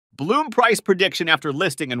Blum price prediction after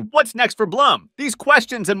listing, and what's next for Blum? These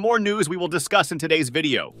questions and more news we will discuss in today's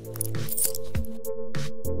video.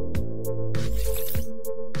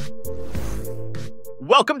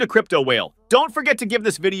 Welcome to Crypto Whale. Don't forget to give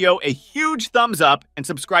this video a huge thumbs up and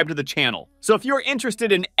subscribe to the channel. So if you're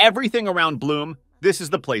interested in everything around Blum, this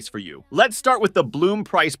is the place for you. Let's start with the Blum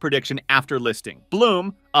price prediction after listing.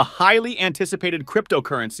 Blum, a highly anticipated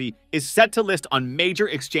cryptocurrency, is set to list on major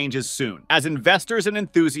exchanges soon. As investors and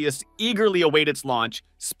enthusiasts eagerly await its launch,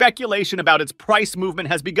 speculation about its price movement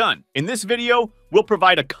has begun. In this video, we'll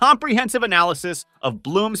provide a comprehensive analysis of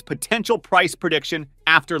Blum's potential price prediction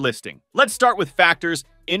after listing. Let's start with factors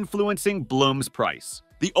influencing Blum's price.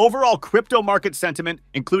 The overall crypto market sentiment,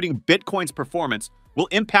 including Bitcoin's performance, will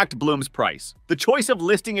impact Blum's price. The choice of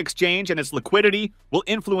listing exchange and its liquidity will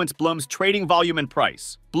influence Blum's trading volume and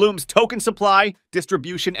price. Blum's token supply,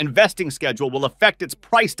 distribution, and vesting schedule will affect its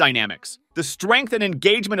price dynamics. The strength and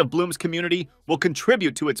engagement of Blum's community will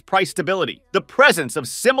contribute to its price stability. The presence of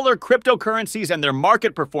similar cryptocurrencies and their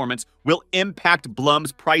market performance will impact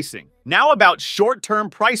Blum's pricing. Now about short-term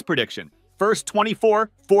price prediction. First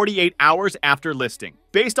 24-48 hours after listing.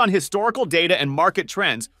 Based on historical data and market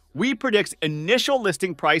trends, we predict initial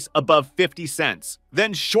listing price above 50 cents.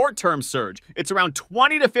 Then short-term surge. It's around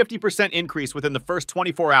 20 to 50% increase within the first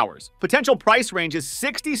 24 hours. Potential price range is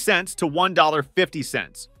 60 cents to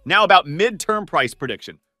 $1.50. Now about mid-term price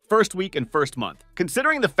prediction. First week and first month.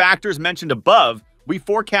 Considering the factors mentioned above, we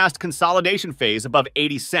forecast consolidation phase above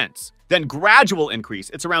 80 cents. Then gradual increase,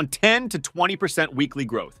 it's around 10 to 20% weekly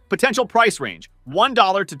growth. Potential price range,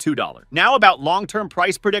 $1 to $2. Now about long-term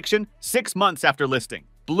price prediction, 6 months after listing.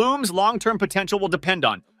 Blum's long-term potential will depend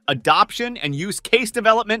on adoption and use case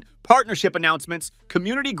development, partnership announcements,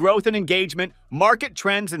 community growth and engagement, market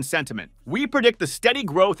trends, and sentiment. We predict the steady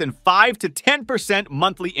growth in 5 to 10%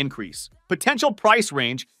 monthly increase. Potential price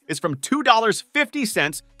range is from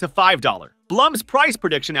 $2.50 to $5. Blum's price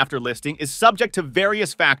prediction after listing is subject to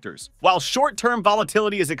various factors. While short-term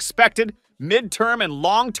volatility is expected, mid-term and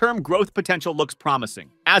long-term growth potential looks promising.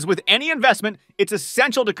 As with any investment, it's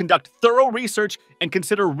essential to conduct thorough research and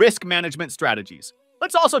consider risk management strategies.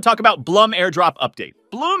 Let's also talk about Blum airdrop update.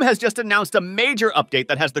 Blum has just announced a major update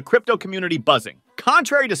that has the crypto community buzzing.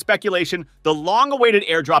 Contrary to speculation, the long-awaited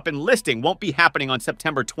airdrop and listing won't be happening on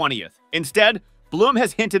September 20th. Instead, Blum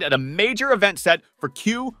has hinted at a major event set for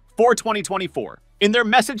Q4 2024. In their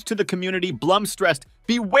message to the community, Blum stressed,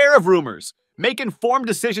 "Beware of rumors. Make informed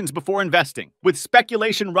decisions before investing." With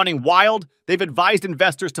speculation running wild, they've advised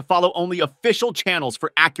investors to follow only official channels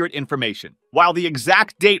for accurate information. While the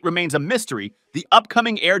exact date remains a mystery, the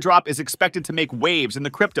upcoming airdrop is expected to make waves in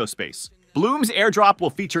the crypto space. Blum's airdrop will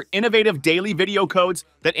feature innovative daily video codes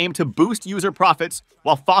that aim to boost user profits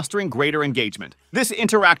while fostering greater engagement. This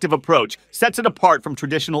interactive approach sets it apart from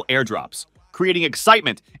traditional airdrops, creating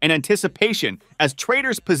excitement and anticipation as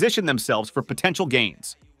traders position themselves for potential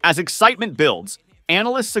gains. As excitement builds,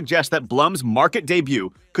 analysts suggest that Blum's market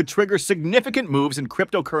debut could trigger significant moves in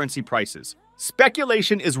cryptocurrency prices.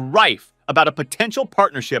 Speculation is rife about a potential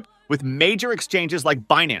partnership with major exchanges like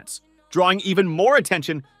Binance, drawing even more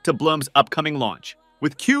attention to Blum's upcoming launch.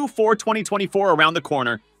 With Q4 2024 around the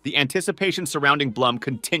corner, the anticipation surrounding Blum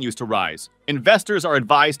continues to rise. Investors are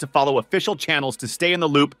advised to follow official channels to stay in the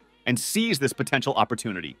loop and seize this potential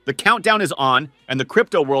opportunity. The countdown is on, and the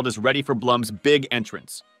crypto world is ready for Blum's big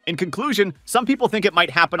entrance. In conclusion, some people think it might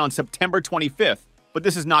happen on September 25th, but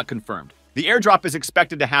this is not confirmed. The airdrop is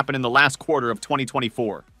expected to happen in the last quarter of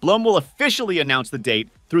 2024. Blum will officially announce the date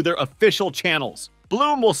through their official channels.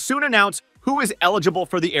 Blum will soon announce who is eligible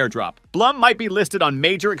for the airdrop. Blum might be listed on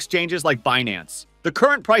major exchanges like Binance. The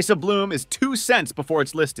current price of Blum is 2 cents before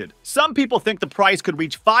it's listed. Some people think the price could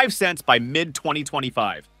reach 5 cents by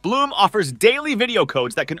mid-2025. Blum offers daily video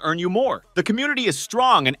codes that can earn you more. The community is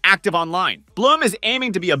strong and active online. Blum is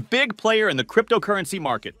aiming to be a big player in the cryptocurrency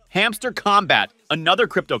market. Hamster Combat, another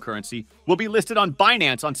cryptocurrency, will be listed on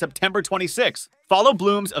Binance on September 26th. Follow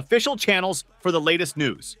Blum's official channels for the latest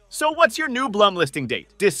news. So what's your new Blum listing date?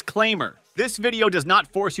 Disclaimer: this video does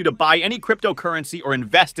not force you to buy any cryptocurrency or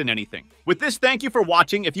invest in anything. With this, thank you for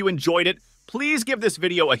watching. If you enjoyed it, please give this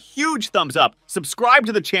video a huge thumbs up, subscribe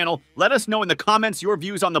to the channel, let us know in the comments your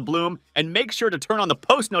views on the Blum, and make sure to turn on the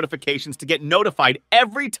post notifications to get notified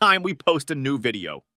every time we post a new video.